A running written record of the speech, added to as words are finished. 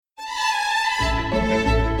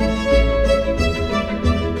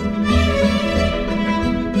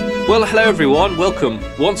Well, hello everyone. Welcome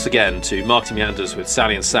once again to Marketing Meanders with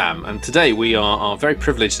Sally and Sam. And today we are very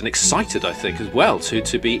privileged and excited, I think, as well,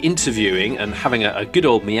 to be interviewing and having a good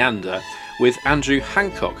old meander with Andrew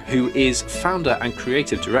Hancock, who is founder and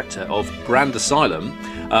creative director of Brand Asylum,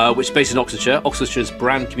 which is based in Oxfordshire, Oxfordshire's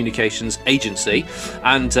brand communications agency.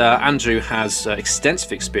 And Andrew has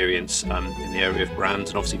extensive experience in the area of brand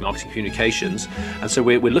and obviously marketing communications. And so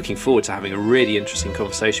we're looking forward to having a really interesting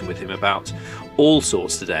conversation with him about all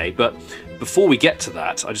sorts today. But before we get to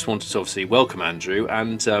that, I just wanted to obviously welcome Andrew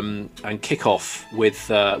and kick off with,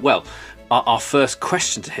 our first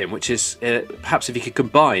question to him, which is perhaps if he could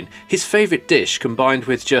combine his favourite dish combined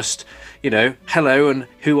with just, hello and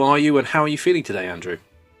who are you and how are you feeling today, Andrew?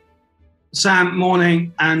 Sam,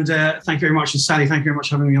 morning, and thank you very much. And Sally, thank you very much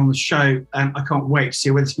for having me on the show. I can't wait to see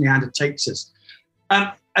where this meander takes us.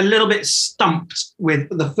 A little bit stumped with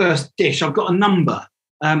the first dish. I've got a number.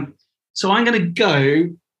 So I'm going to go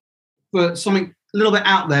for something a little bit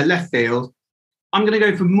out there, left field. I'm going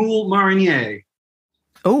to go for moule marinier.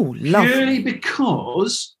 Oh, lovely. Purely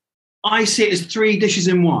because I see it as three dishes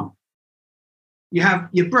in one. You have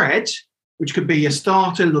your bread, which could be your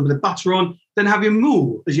starter, a little bit of butter on, then have your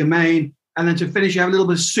moule as your main, and then to finish, you have a little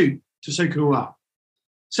bit of soup to soak it all up.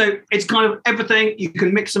 So it's kind of everything. You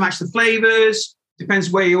can mix and match the flavours,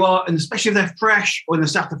 depends where you are, and especially if they're fresh or in the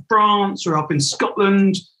south of France or up in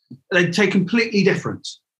Scotland, they taste completely different.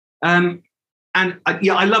 I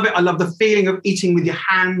love it. I love the feeling of eating with your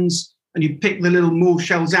hands, and you pick the little moule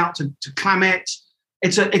shells out to clam it.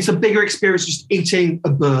 It's a bigger experience just eating a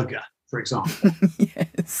burger, for example.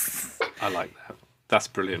 Yes, I like that. That's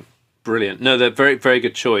brilliant. Brilliant. No, they're very, very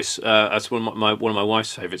good choice. That's one of my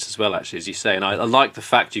wife's favourites as well, actually, as you say. And I like the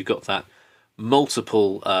fact you've got that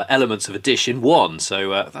multiple elements of a dish in one. So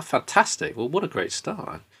that's fantastic. Well, what a great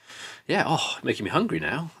start. Yeah. Making me hungry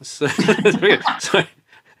now. Sorry.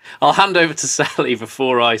 I'll hand over to Sally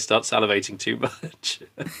before I start salivating too much.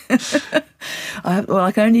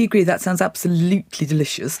 I can only agree. That sounds absolutely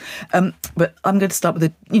delicious. But I'm going to start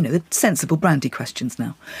with the sensible brandy questions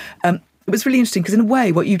now. It was really interesting because in a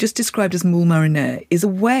way, what you just described as moule marinier is a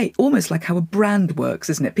way almost like how a brand works,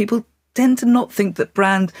 isn't it? People tend to not think that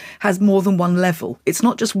brand has more than one level. It's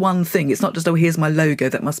not just one thing. It's not just, here's my logo,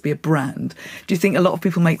 that must be a brand. Do you think a lot of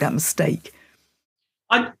people make that mistake?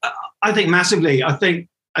 I think massively. I think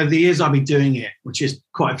over the years I've been doing it, which is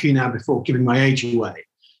quite a few now before giving my age away,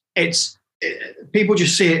 people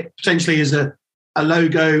just see it potentially as a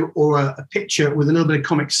logo or a picture with a little bit of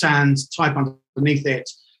Comic Sans type underneath it,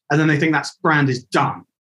 and then they think that's brand is done.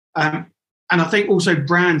 And I think also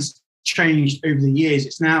brands changed over the years.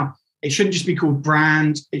 It shouldn't just be called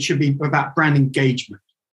brand, it should be about brand engagement.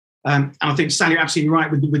 And I think Sally, you're absolutely right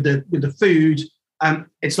with the food.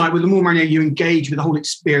 It's like with the moule marinier, you engage with the whole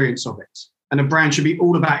experience of it. And a brand should be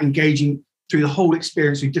all about engaging through the whole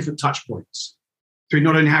experience with different touch points, through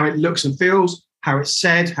not only how it looks and feels, how it's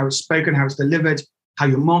said, how it's spoken, how it's delivered, how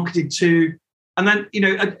you're marketed to. And then,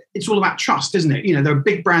 it's all about trust, isn't it? There are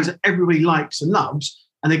big brands that everybody likes and loves,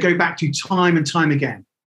 and they go back to time and time again.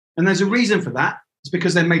 And there's a reason for that. It's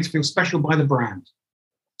because they're made to feel special by the brand.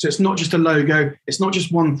 So it's not just a logo. It's not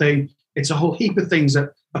just one thing. It's a whole heap of things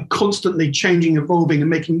that are constantly changing, evolving, and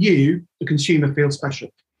making you, the consumer, feel special.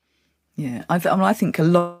 Yeah, I think a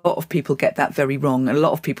lot of people get that very wrong. A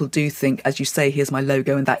lot of people do think, as you say, here's my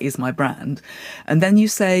logo and that is my brand. And then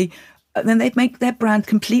then they make their brand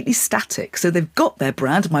completely static. So they've got their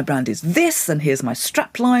brand, my brand is this, and here's my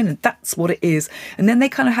strapline, and that's what it is. And then they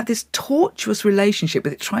kind of have this tortuous relationship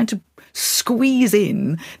with it, trying to squeeze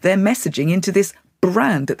in their messaging into this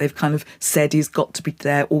brand that they've kind of said is got to be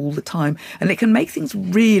there all the time. And it can make things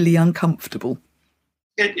really uncomfortable.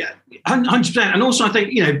 Yeah, 100%. And also I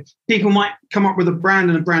think, people might come up with a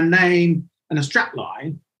brand and a brand name and a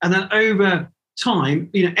strapline, and then over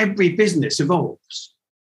time, every business evolves.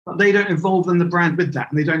 But they don't evolve in the brand with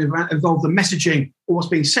that, and they don't evolve the messaging or what's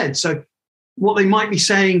being said. So what they might be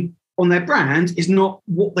saying on their brand is not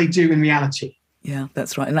what they do in reality. Yeah,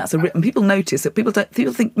 that's right. And and people notice that.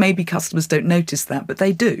 People think maybe customers don't notice that, but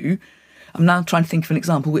they do. I'm now trying to think of an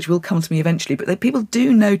example, which will come to me eventually, but people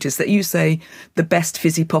do notice that you say the best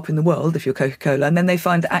fizzy pop in the world, if you're Coca-Cola, and then they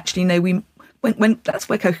find that actually, no, when that's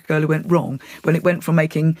where Coca-Cola went wrong, when it went from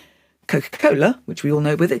making Coca-Cola, which we all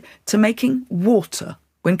know with it, to making water.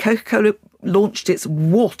 When Coca-Cola launched its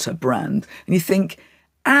water brand, and you think,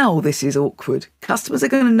 ow, this is awkward. Customers are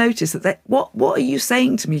going to notice that, what are you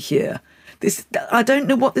saying to me here? I don't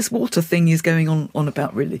know what this water thing is going on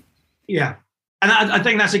about, really. Yeah. And I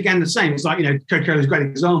think that's, again, the same. It's like, Coca-Cola is a great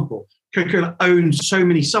example. Coca-Cola owns so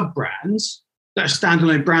many sub-brands that are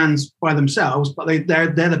standalone brands by themselves, but they're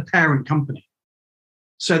the parent company.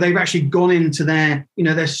 So they've actually gone into their,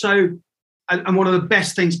 they're so, and one of the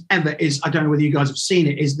best things ever is, I don't know whether you guys have seen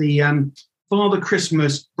it, is the Father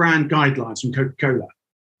Christmas brand guidelines from Coca-Cola.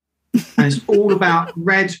 And it's all about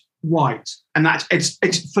red, white, and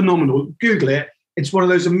it's phenomenal. Google it. It's one of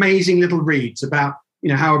those amazing little reads about,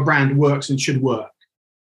 how a brand works and should work.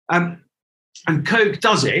 And Coke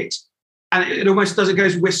does it, and it almost does, it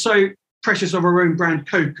goes, we're so precious of our own brand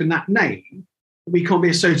Coke and that name, we can't be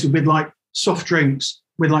associated with like soft drinks,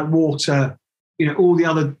 with like water, all the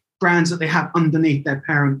other brands that they have underneath their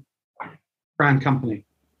parent brand company.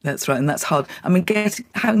 That's right, and that's hard. I mean,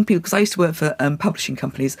 having people, because I used to work for publishing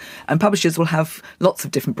companies, and publishers will have lots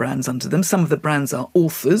of different brands under them. Some of the brands are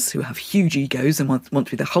authors who have huge egos and want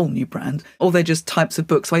to be the whole new brand, or they're just types of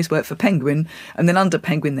books. So I used to work for Penguin, and then under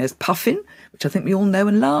Penguin there's Puffin, which I think we all know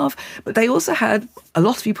and love. But they also had, a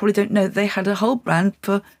lot of you probably don't know, they had a whole brand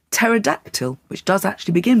for pterodactyl, which does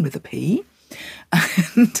actually begin with a P.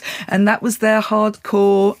 And that was their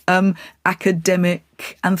hardcore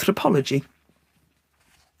academic anthropology.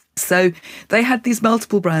 So they had these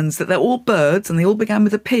multiple brands that they're all birds and they all began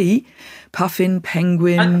with a P. Puffin,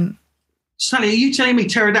 Penguin. Sally, are you telling me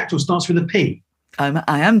pterodactyl starts with a P?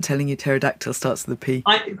 I am telling you pterodactyl starts with a P.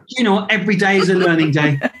 Every day is a learning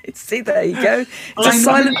day. See, there you go. It's a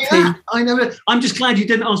silent P. I know. I'm just glad you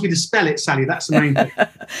didn't ask me to spell it, Sally. That's the main thing.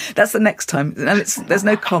 That's the next time. And there's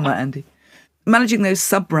no comma, Andy. Managing those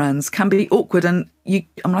sub-brands can be awkward, and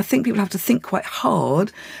I think people have to think quite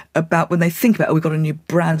hard about when they think about, we've got a new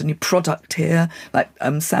brand, a new product here. Like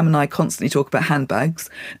Sam and I constantly talk about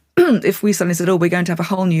handbags. If we suddenly said, we're going to have a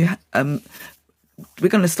whole new, we're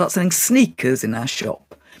going to start selling sneakers in our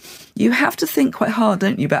shop. You have to think quite hard,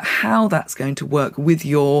 don't you, about how that's going to work with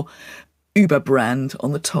your Uber brand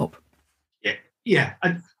on the top. Yeah.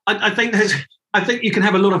 I think you can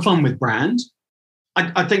have a lot of fun with brands.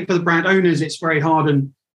 I think for the brand owners, it's very hard.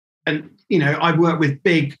 And I work with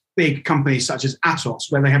big companies such as Atos,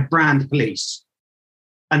 where they have brand police.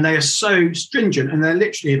 And they are so stringent, and they're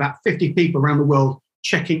literally about 50 people around the world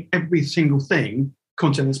checking every single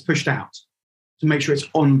content that's pushed out to make sure it's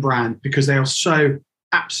on brand, because they are so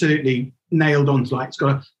absolutely nailed on to, like, it's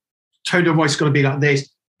got a tone of voice got to be like this,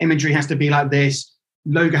 imagery has to be like this,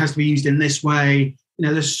 logo has to be used in this way.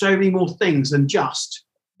 There's so many more things than just,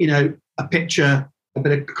 a picture, a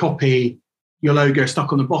bit of copy, your logo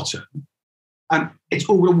stuck on the bottom. It's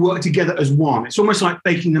all going to work together as one. It's almost like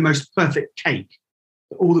baking the most perfect cake.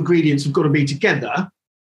 All the ingredients have got to be together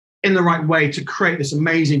in the right way to create this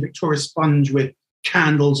amazing Victoria sponge with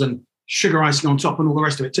candles and sugar icing on top and all the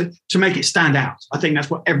rest of it to make it stand out. I think that's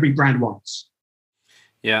what every brand wants.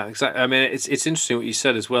 Yeah, exactly. I mean, it's interesting what you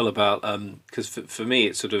said as well about, because for me,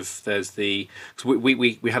 it's sort of, there's the, cause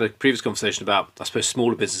we had a previous conversation about, I suppose,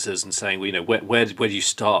 smaller businesses and saying, where do you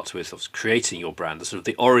start with creating your brand, the sort of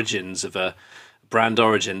the origins of a brand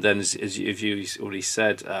origin. Then, as you already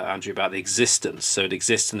said, Andrew, about the existence. So it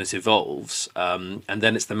exists and it evolves. And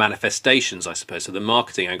then it's the manifestations, I suppose. So the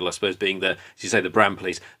marketing angle, I suppose, being the, as you say, the brand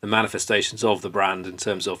police, the manifestations of the brand in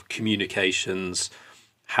terms of communications,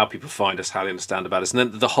 how people find us, how they understand about us, and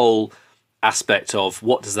then the whole aspect of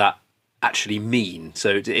what does that actually mean.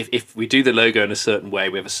 So if we do the logo in a certain way,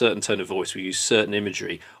 we have a certain tone of voice, we use certain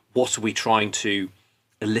imagery, what are we trying to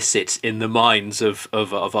elicit in the minds of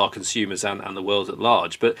our consumers and the world at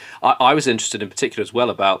large? But I was interested in particular as well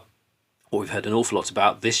about what we've heard an awful lot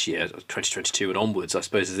about this year, 2022 and onwards, I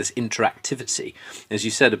suppose, is this interactivity. As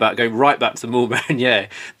you said, about going right back to the Moule Marinière,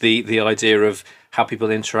 the idea of how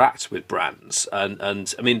people interact with brands.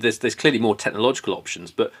 And I mean, there's clearly more technological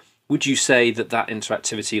options, but would you say that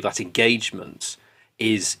interactivity, that engagement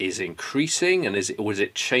is increasing, and is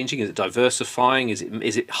it changing? Is it diversifying? Is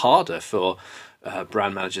it harder for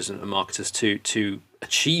brand managers and marketers to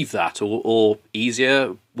achieve that, or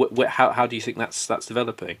easier? How do you think that's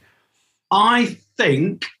developing? I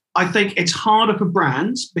think it's harder for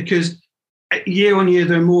brands because year on year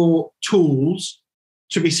there are more tools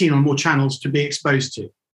to be seen on, more channels to be exposed to.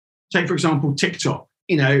 Take, for example, TikTok.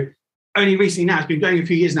 Only recently now, it's been going a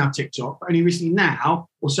few years now, TikTok, but only recently now,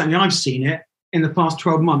 or certainly I've seen it in the past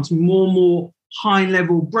 12 months, more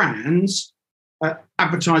high-level brands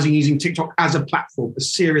advertising using TikTok as a platform, a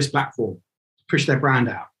serious platform to push their brand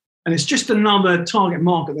out. And it's just another target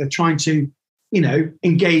market they're trying to,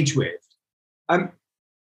 engage with. I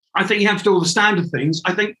think you have to do all the standard things.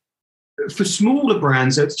 I think for smaller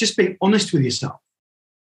brands, it's just being honest with yourself.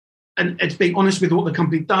 And it's being honest with what the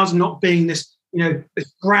company does, not being this,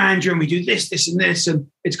 this grandeur and we do this, this and this. And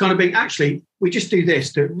it's kind of being, actually, we just do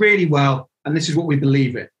this, do it really well. And this is what we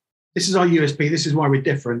believe in. This is our USP. This is why we're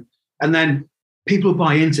different. And then people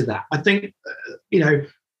buy into that. I think,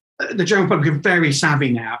 the general public are very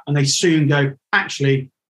savvy now, and they soon go,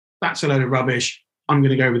 actually, that's a load of rubbish. I'm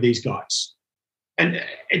going to go with these guys. And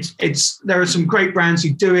there are some great brands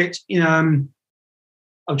who do it.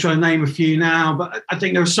 I'll try to name a few now, but I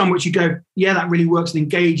think there are some which you go, yeah, that really works and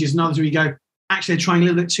engages, and others where you go, actually, they're trying a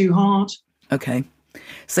little bit too hard. Okay.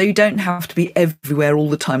 So you don't have to be everywhere all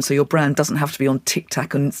the time. So your brand doesn't have to be on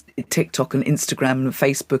TikTok and Instagram and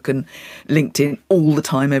Facebook and LinkedIn all the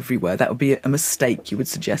time everywhere. That would be a mistake, you would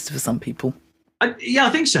suggest, for some people. I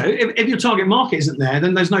think so. If your target market isn't there,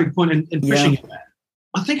 then there's no point in pushing it there.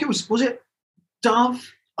 I think it was it Dove?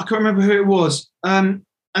 I can't remember who it was. And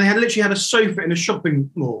they literally had a sofa in a shopping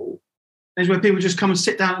mall. It's where people just come and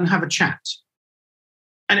sit down and have a chat.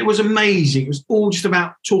 And it was amazing. It was all just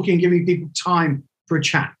about talking and giving people time for a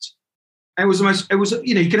chat. And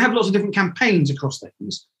you can have lots of different campaigns across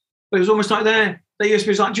things, but it was almost like they used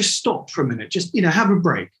to be like, just stop for a minute, just, have a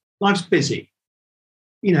break. Life's busy,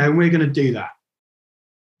 and we're going to do that.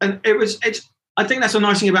 And I think that's a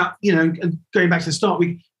nice thing about, going back to the start,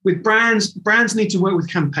 with brands need to work with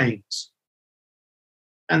campaigns.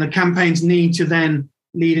 And the campaigns need to then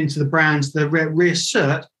lead into the brands that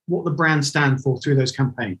reassert what the brands stand for through those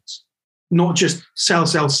campaigns. Not just sell,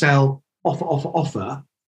 offer.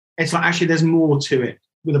 It's like, actually, there's more to it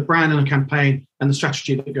with a brand and a campaign and the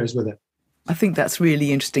strategy that goes with it. I think that's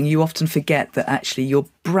really interesting. You often forget that actually your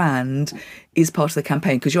brand is part of the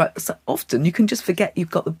campaign, because often you can just forget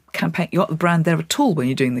you've got the campaign, you've got the brand there at all when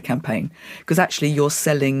you're doing the campaign, because actually you're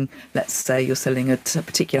selling, let's say you're selling a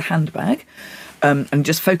particular handbag, and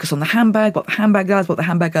just focus on the handbag, what the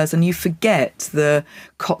handbag does, and you forget the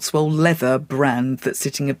Cotswold leather brand that's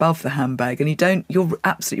sitting above the handbag, and you're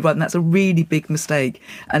absolutely right, and that's a really big mistake,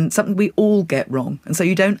 and something we all get wrong. And so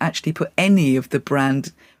you don't actually put any of the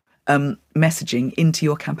brand messaging into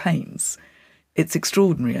your campaigns. It's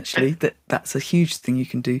extraordinary, actually, that's a huge thing you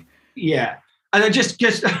can do. Yeah, and I just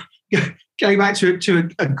going back to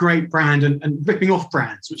a great brand and ripping off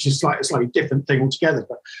brands, which is a slightly different thing altogether,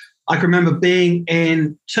 but I can remember being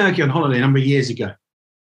in Turkey on holiday a number of years ago,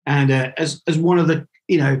 and as one of the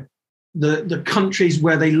the countries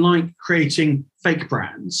where they like creating fake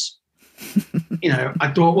brands,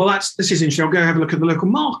 I thought, well, this is interesting. I'll go have a look at the local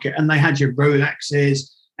market, and they had your Rolexes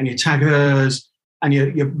and your Taggers and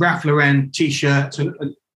your Ralph Lauren t-shirts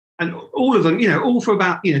and all of them, all for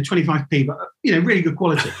about 25p, but really good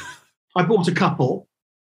quality. I bought a couple.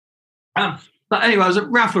 But anyway, I was at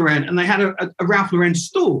Ralph Lauren, and they had a Ralph Lauren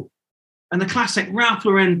store, and the classic Ralph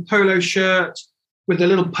Lauren polo shirt with the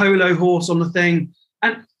little polo horse on the thing.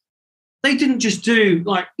 And they didn't just do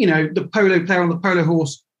the polo player on the polo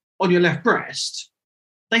horse on your left breast.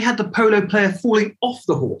 They had the polo player falling off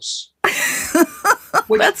the horse,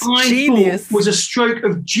 which That's I genius. thought was a stroke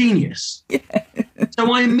of genius. Yeah.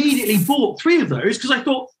 So I immediately bought 3 of those because I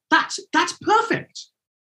thought that's perfect.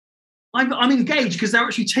 I'm engaged because they're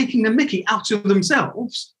actually taking the mickey out of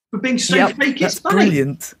themselves for being so fake. That's it's funny.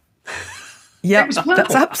 Brilliant. Yeah,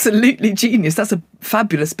 that's absolutely genius. That's a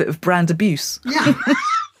fabulous bit of brand abuse. Yeah.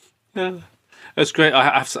 Yeah. That's great.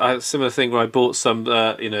 I have a similar thing where I bought some,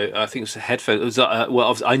 I think it was headphones. It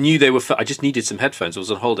was, I knew they were, I just needed some headphones. I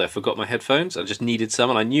was on holiday, I forgot my headphones. I just needed some,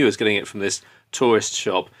 and I knew I was getting it from this tourist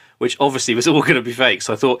shop, which obviously was all going to be fake.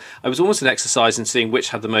 So I thought it was almost an exercise in seeing which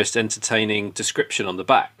had the most entertaining description on the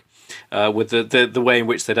back. With the way in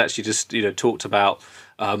which they'd actually just talked about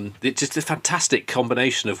just a fantastic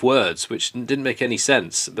combination of words which didn't make any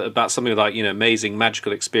sense, but about something like amazing,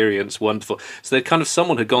 magical experience, wonderful. So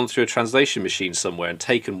someone had gone through a translation machine somewhere and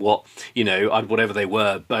taken what whatever they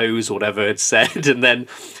were, Bose or whatever it said, and then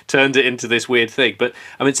turned it into this weird thing. But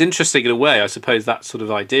I mean, it's interesting in a way, I suppose, that sort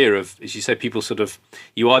of idea of, as you say, people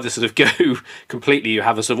you either sort of go completely, you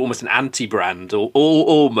have a sort of almost an anti-brand or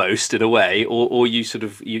almost in a way, or you sort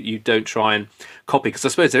of you don't try and copy, because I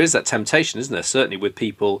suppose there is that temptation, isn't there? Certainly with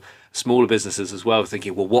people, smaller businesses as well,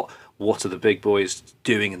 thinking, well, what are the big boys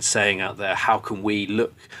doing and saying out there? How can we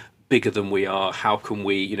look bigger than we are? How can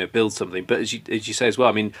we build something? But as you say as well,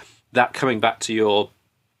 I mean, that coming back to your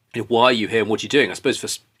why are you here and what you're doing, I suppose for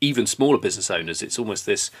even smaller business owners, it's almost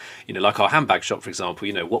this, like our handbag shop, for example,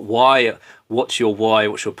 what's your why,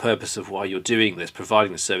 what's your purpose of why you're doing this,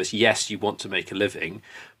 providing the service. Yes, you want to make a living,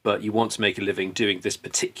 but you want to make a living doing this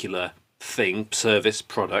particular thing, service,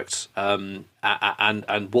 product, and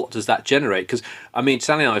what does that generate? Because I mean,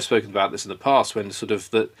 Sally and I have spoken about this in the past, when sort of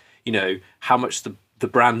how much the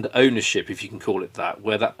brand ownership, if you can call it that,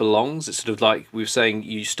 where that belongs. It's sort of like we were saying,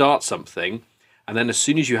 you start something, and then as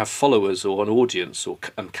soon as you have followers or an audience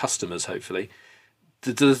and customers, hopefully,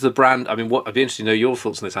 does the brand, I mean, I'd be interested to know your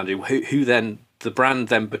thoughts on this, Andrew, who then, the brand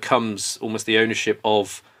then becomes almost the ownership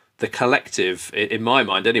of the collective, in my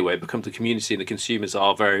mind anyway, becomes the community, and the consumers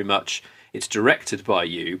are very much, it's directed by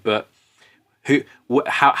you, but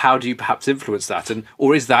how do you perhaps influence that? And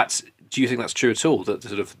or is that, do you think that's true at all, that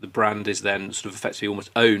sort of the brand is then sort of effectively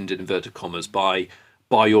almost owned, in inverted commas, by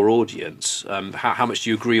your audience? How much do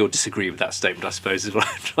you agree or disagree with that statement, I suppose, is what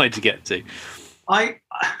I'm trying to get to.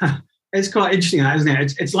 It's quite interesting, isn't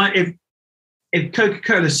it? It's like if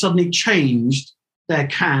Coca-Cola suddenly changed their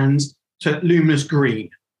cans to luminous green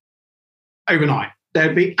overnight,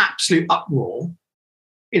 there'd be absolute uproar,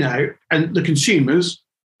 and the consumers,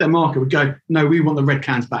 their market would go, no, we want the red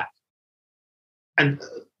cans back. And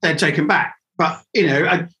they'd take them back. But,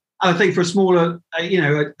 I think for a smaller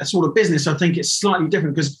business, I think it's slightly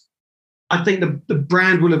different, because I think the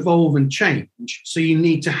brand will evolve and change. So you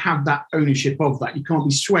need to have that ownership of that. You can't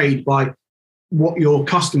be swayed by what your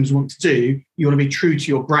customers want to do. You want to be true to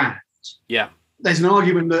your brand. Yeah. There's an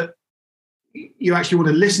argument that you actually want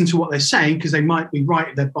to listen to what they're saying, because they might be right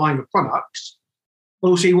if they're buying a product. But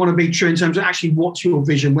also you want to be true in terms of actually what's your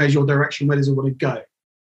vision, where's your direction, where does it want to go?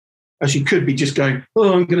 As you could be just going,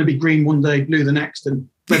 oh, I'm going to be green one day, blue the next, and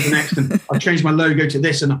red the next, and I've changed my logo to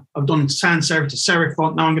this, and I've done sans serif to serif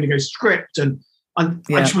font. Now I'm going to go script, and I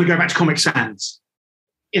just want to go back to Comic Sans.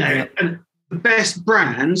 And the best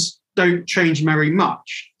brands don't change very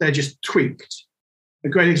much; they're just tweaked. A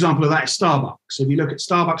great example of that is Starbucks. So if you look at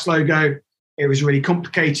Starbucks logo, it was really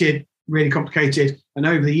complicated, and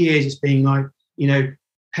over the years, it's been like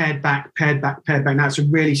pared back. Now it's a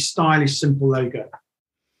really stylish, simple logo.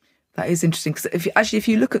 That is interesting, because if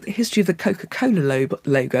you look at the history of the Coca-Cola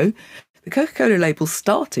logo, the Coca-Cola label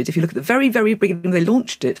started, if you look at the very, very beginning when they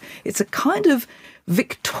launched it, it's a kind of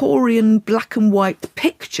Victorian black and white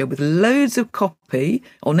picture with loads of copy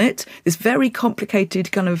on it. This very complicated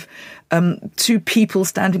kind of two people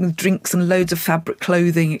standing with drinks and loads of fabric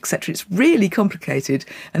clothing, etc. It's really complicated.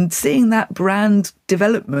 And seeing that brand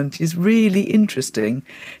development is really interesting,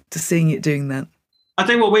 to seeing it doing that. I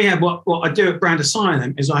think what I do at Brand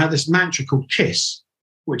Asylum is I have this mantra called KISS,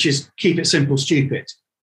 which is keep it simple, stupid.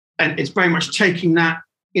 And it's very much taking that,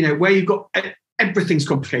 where you've got everything's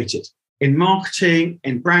complicated in marketing,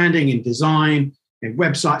 in branding, in design, in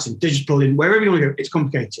websites, in digital, in wherever you want to go, it's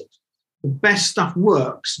complicated. The best stuff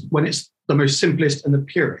works when it's the most simplest and the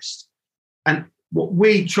purest. And what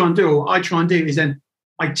we try and do, or I try and do, is then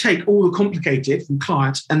I take all the complicated from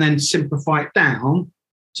clients and then simplify it down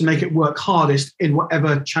to make it work hardest in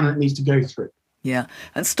whatever channel it needs to go through. Yeah,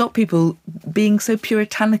 and stop people being so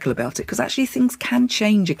puritanical about it, because actually things can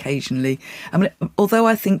change occasionally. I mean, although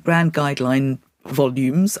I think brand guideline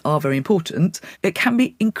volumes are very important, it can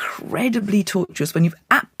be incredibly torturous when you've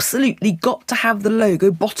absolutely got to have the logo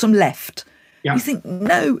bottom left. Yeah. You think,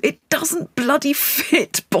 no, it doesn't bloody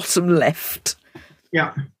fit bottom left.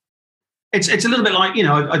 Yeah. It's a little bit like,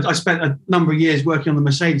 I spent a number of years working on the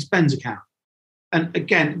Mercedes-Benz account. And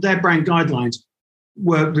again, their brand guidelines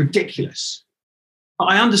were ridiculous. But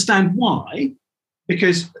I understand why,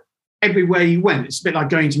 because everywhere you went, it's a bit like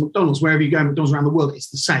going to McDonald's. Wherever you go, McDonald's around the world, it's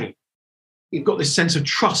the same. You've got this sense of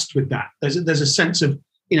trust with that. There's a sense of,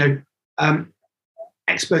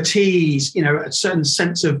 expertise, a certain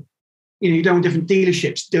sense of, you don't want different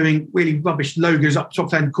dealerships doing really rubbish logos up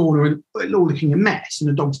top end corner and it all looking a mess and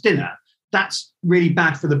a dog's dinner. That's really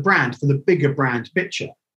bad for the brand, for the bigger brand picture.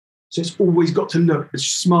 So it's always got to look as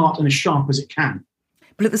smart and as sharp as it can.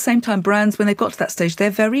 But at the same time, brands, when they've got to that stage, they're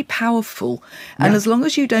very powerful. And as long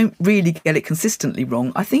as you don't really get it consistently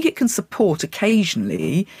wrong, I think it can support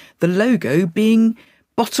occasionally the logo being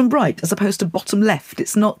bottom right as opposed to bottom left.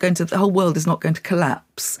 The whole world is not going to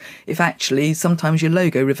collapse if actually sometimes your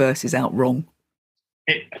logo reverses out wrong.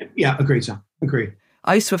 Agreed, sir. Agreed.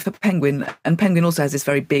 I used to work for Penguin, and Penguin also has this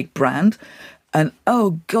very big brand. And,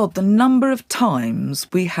 oh, God, the number of times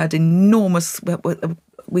we had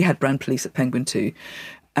we had brand police at Penguin too,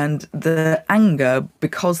 and the anger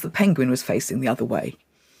because the Penguin was facing the other way.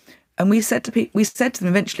 And we said to them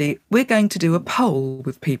eventually, we're going to do a poll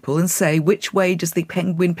with people and say, which way does the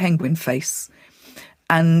Penguin face?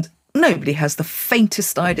 And nobody has the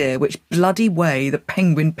faintest idea which bloody way the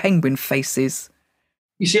Penguin faces.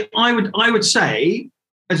 You see, I would say,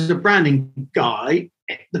 as a branding guy,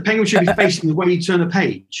 the Penguin should be facing the way you turn a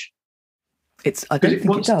page. I don't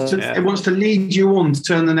think it does. It wants to lead you on to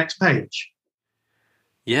turn the next page.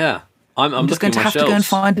 Yeah. I'm just going to have to go and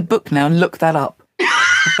find a book now and look that up.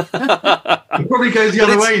 It probably goes the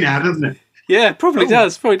other way now, doesn't it? Yeah, probably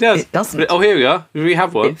does. It doesn't. Oh, here we are. We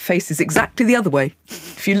have one. It faces exactly the other way.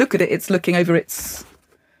 If you look at it, it's looking over it's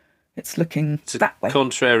looking that way.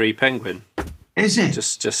 Contrary Penguin. Is it?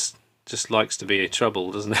 Just likes to be in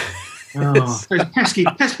trouble, doesn't it? Oh, those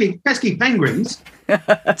pesky penguins.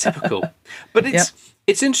 Typical. But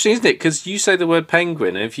it's interesting, isn't it? Because you say the word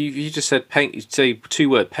penguin, and if you just said you say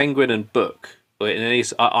two-word penguin and book,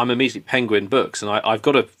 I'm immediately penguin books, and I've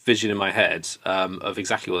got a vision in my head of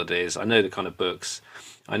exactly what it is. I know the kind of books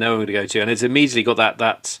I know I'm going to go to, and it's immediately got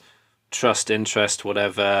that trust, interest,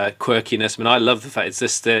 whatever, quirkiness. I mean, I love the fact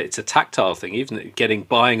it's a tactile thing. Even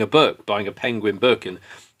buying a penguin book, and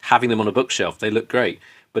having them on a bookshelf, they look great.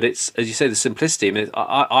 But it's, as you say, the simplicity. I mean,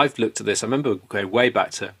 I've looked at this. I remember going way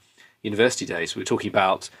back to university days. We were talking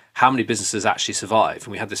about how many businesses actually survive,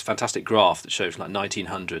 and we had this fantastic graph that shows like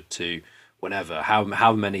 1900 to whenever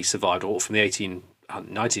how many survived, all from the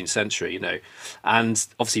 19th century, and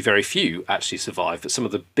obviously very few actually survive, but some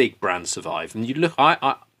of the big brands survive. And you look,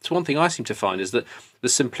 it's one thing I seem to find is that the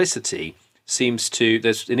simplicity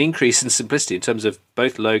there's an increase in simplicity in terms of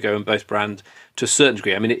both logo and both brand to a certain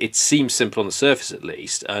degree. I mean, it seems simple on the surface at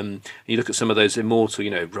least. You look at some of those immortal,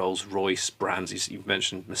 Rolls-Royce brands, you've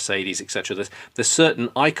mentioned Mercedes, etc. There's certain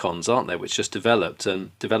icons, aren't there, which just develop,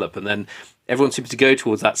 and then everyone seems to go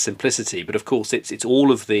towards that simplicity. But of course, it's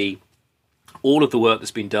all of the work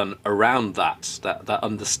that's been done around that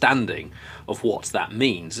understanding of what that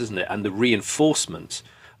means, isn't it? And the reinforcement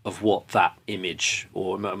of what that image,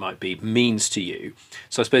 or it might be, means to you.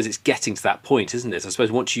 So I suppose it's getting to that point, isn't it? I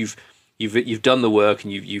suppose once you've done the work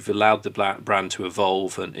and you've allowed the brand to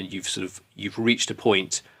evolve, and you've reached a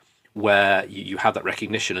point where you have that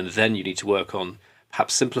recognition, and then you need to work on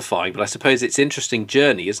perhaps simplifying. But I suppose it's an interesting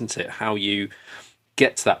journey, isn't it? How you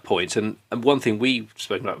get to that point. And one thing we've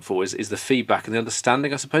spoken about before is the feedback and the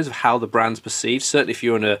understanding, I suppose, of how the brand's perceived. Certainly if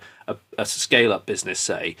you're in a scale-up business,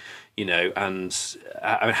 say, and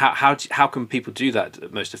how can people do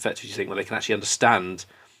that most effectively, do you think, where they can actually understand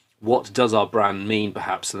what does our brand mean,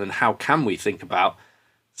 perhaps, and then how can we think about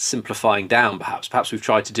simplifying down, perhaps we've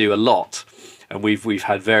tried to do a lot, and we've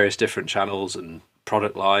had various different channels and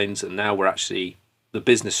product lines, and now we're actually, the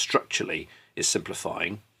business structurally is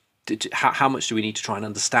simplifying. How much do we need to try and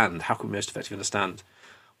understand? How can we most effectively understand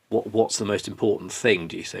what's the most important thing,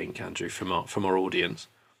 do you think, Andrew, from our audience?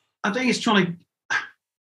 I think it's trying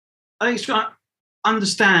to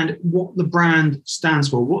understand what the brand stands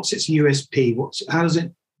for. What's its USP? How does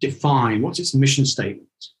it define? What's its mission statement?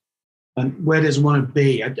 And where does it want to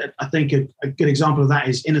be? I think a good example of that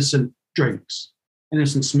is Innocent Drinks,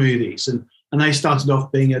 Innocent Smoothies, and they started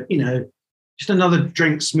off being just another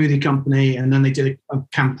drink smoothie company, and then they did a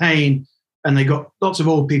campaign, and they got lots of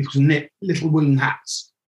old people to knit little woolen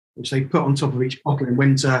hats, which they put on top of each bottle in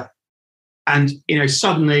winter. And,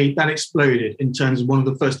 suddenly that exploded in terms of one of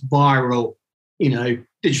the first viral,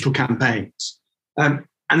 digital campaigns. And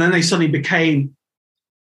then they suddenly became,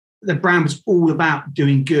 the brand was all about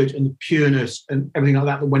doing good, and the pureness and everything like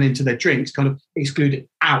that went into their drinks kind of excluded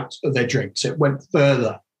out of their drinks. So it went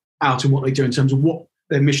further out of what they do in terms of what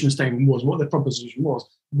their mission statement was, what their proposition was,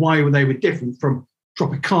 why they were different from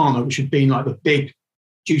Tropicana, which had been like the big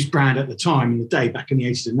juice brand at the time in the day, back in the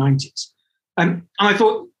 80s and 90s. And I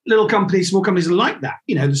thought little companies, small companies are like that,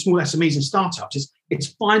 the small SMEs and startups, it's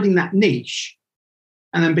finding that niche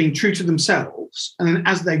and then being true to themselves. And then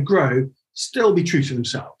as they grow, still be true to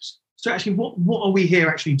themselves. So actually, what are we here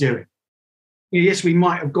actually doing? Yes, we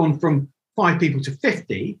might have gone from 5 people to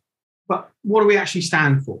 50, but what do we actually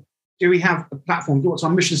stand for? Do we have a platform? What's our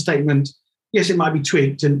mission statement? Yes, it might be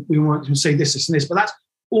tweaked, and we want to say this, and this, but that's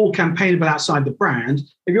all campaignable outside the brand.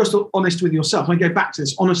 If you're still honest with yourself, and I go back to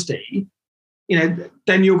this honesty,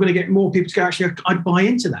 then you're going to get more people to go, actually, I buy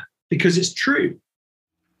into that because it's true.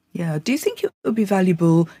 Yeah. Do you think it would be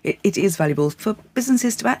valuable, it is valuable for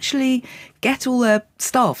businesses to actually get all their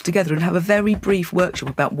staff together and have a very brief workshop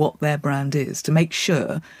about what their brand is, to make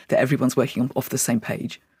sure that everyone's working off the same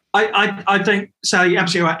page? I think, Sally,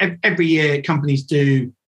 absolutely right. Every year companies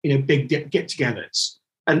do, big get-togethers.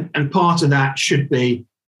 And part of that should be,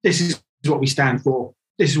 this is what we stand for.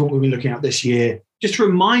 This is what we'll be looking at this year. Just to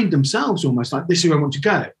remind themselves almost like, this is where I want to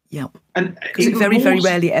go. Yeah. And because it very, very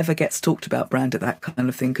rarely ever gets talked about brand at that kind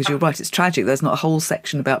of thing. Because you're right, it's tragic. There's not a whole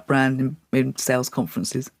section about brand in sales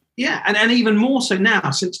conferences. Yeah. And even more so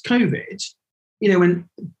now since COVID, when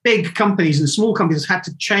big companies and small companies had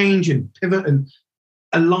to change and pivot and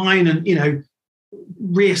align and,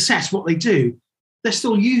 reassess what they do, they're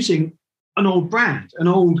still using an old brand, an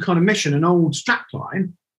old kind of mission, an old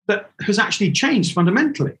strapline that has actually changed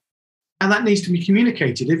fundamentally. And that needs to be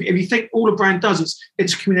communicated. If you think all a brand does,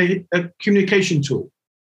 it's a communication tool.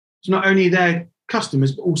 It's not only their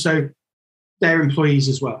customers, but also their employees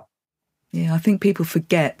as well. Yeah, I think people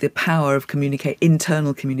forget the power of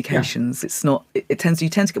internal communications. It's not. You tend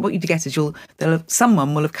to get what you get is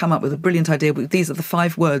someone will have come up with a brilliant idea. These are the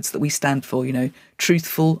 5 words that we stand for.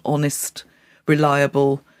 Truthful, honest,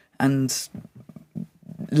 reliable, and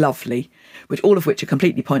lovely. All of which are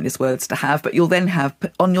completely pointless words to have. But you'll then have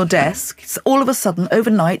on your desk. All of a sudden,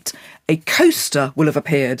 overnight, a coaster will have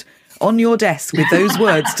appeared on your desk with those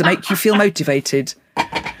words to make you feel motivated.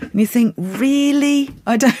 And you think, really?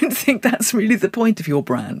 I don't think that's really the point of your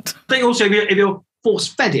brand. I think also if you're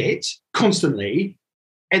force-fed it constantly,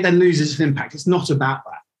 it then loses its impact. It's not about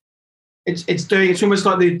that. It's almost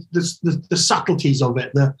like the subtleties of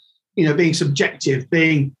it, being subjective,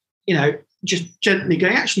 being, just gently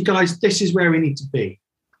going, actually, guys, this is where we need to be.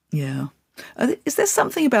 Yeah. Is there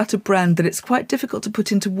something about a brand that it's quite difficult to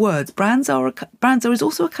put into words? Brands are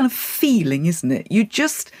also a kind of feeling, isn't it?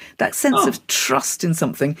 That sense of trust in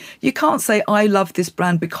something. You can't say, I love this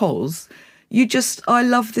brand because I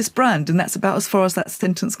love this brand. And that's about as far as that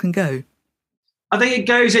sentence can go. I think it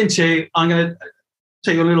goes into, I'm going to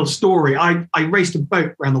tell you a little story. I raced a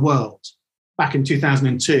boat around the world back in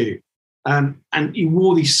 2002. And you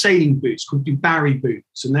wore these sailing boots called Dubarry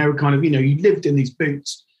boots. And they were kind of, you lived in these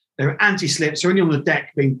boots. They were anti-slips. So when you're on the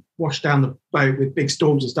deck being washed down the boat with big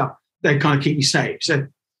storms and stuff, they kind of keep you safe. So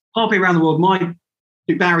halfway around the world, my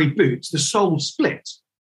Dubarry boots, the sole split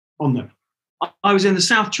on them. I was in the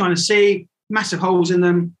South China Sea, massive holes in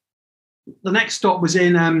them. The next stop was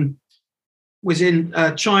in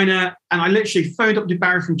China, and I literally phoned up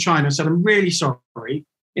Dubarry from China and said, I'm really sorry.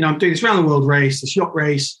 I'm doing this round the world race, this yacht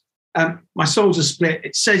race. My soles are split.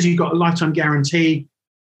 It says you've got a lifetime guarantee.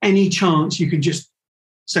 Any chance you could just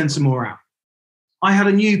send some more out? I had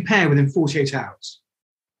a new pair within 48 hours.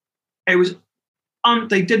 It was,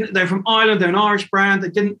 they're from Ireland, they're an Irish brand.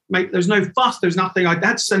 There was no fuss, there was nothing. I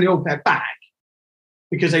had to send the old pair back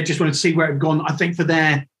because they just wanted to see where it had gone, I think, for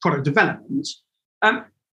their product development. But,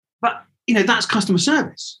 that's customer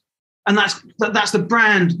service. And that's the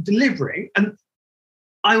brand delivering. And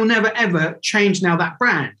I will never, ever change now that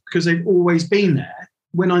brand because they've always been there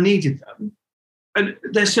when I needed them. And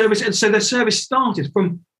their service started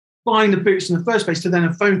from buying the boots in the first place to then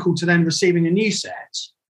a phone call to then receiving a new set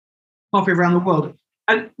halfway around the world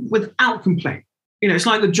and without complaint. It's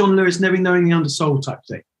like the John Lewis never knowing the undersold type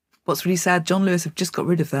thing. What's really sad, John Lewis have just got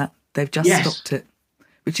rid of that. They've just stopped it,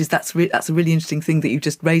 that's a really interesting thing that you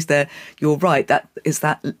just raised there. You're right. That is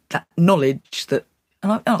that knowledge that,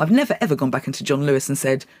 and I've never ever gone back into John Lewis and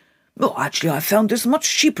said, "Oh, actually, I found this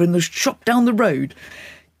much cheaper in the shop down the road."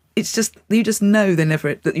 It's just, you just know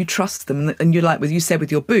that you trust them. And you're like, you said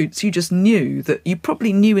with your boots, you just knew that you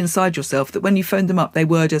probably knew inside yourself that when you phoned them up, they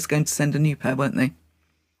were just going to send a new pair, weren't they?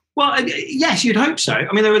 Well, yes, you'd hope so.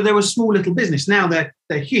 I mean, they were a small little business. Now they're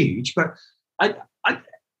huge, but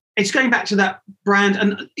it's going back to that brand.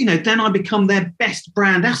 And, then I become their best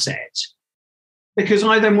brand asset because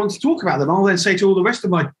I then want to talk about them. I'll then say to all the rest of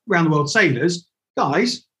my round the world sailors,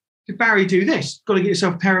 guys, did Barry do this? Got to get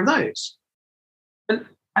yourself a pair of those.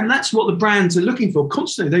 And that's what the brands are looking for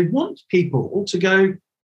constantly. They want people to go,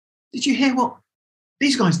 did you hear what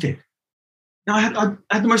these guys did? I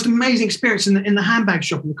had the most amazing experience in the handbag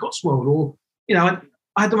shop in the Cotswold. Or, I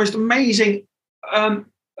had the most amazing,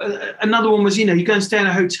 another one was, you go and stay in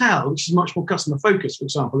a hotel, which is much more customer focused, for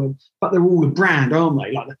example, but they're all a brand, aren't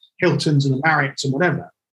they? Like the Hiltons and the Marriotts and whatever.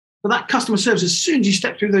 But that customer service, as soon as you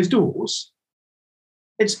step through those doors,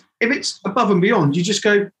 if it's above and beyond, you just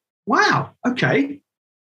go, wow, okay.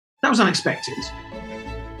 That was unexpected.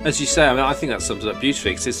 As you say, I think that sums it up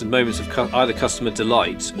beautifully because it's the moments of either customer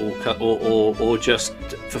delight or just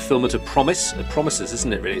fulfillment of promises,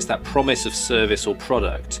 isn't it? Really, it's that promise of service or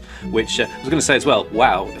product. Which I was going to say as well.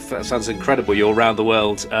 Wow, that sounds incredible! Your round the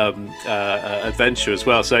world adventure as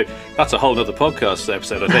well. So that's a whole other podcast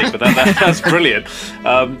episode, I think. But that's brilliant.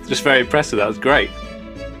 Just very impressive. That was great.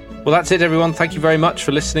 Well, that's it, everyone. Thank you very much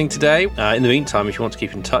for listening today. In the meantime, if you want to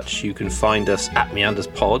keep in touch, you can find us at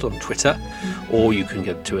MeandersPod on Twitter, or you can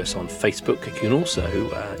get to us on Facebook. You can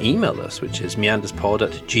also email us, which is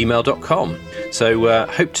meanderspod@gmail.com. So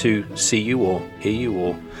hope to see you or hear you,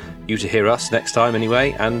 or you to hear us next time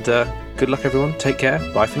anyway. And good luck, everyone. Take care.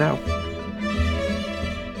 Bye for now.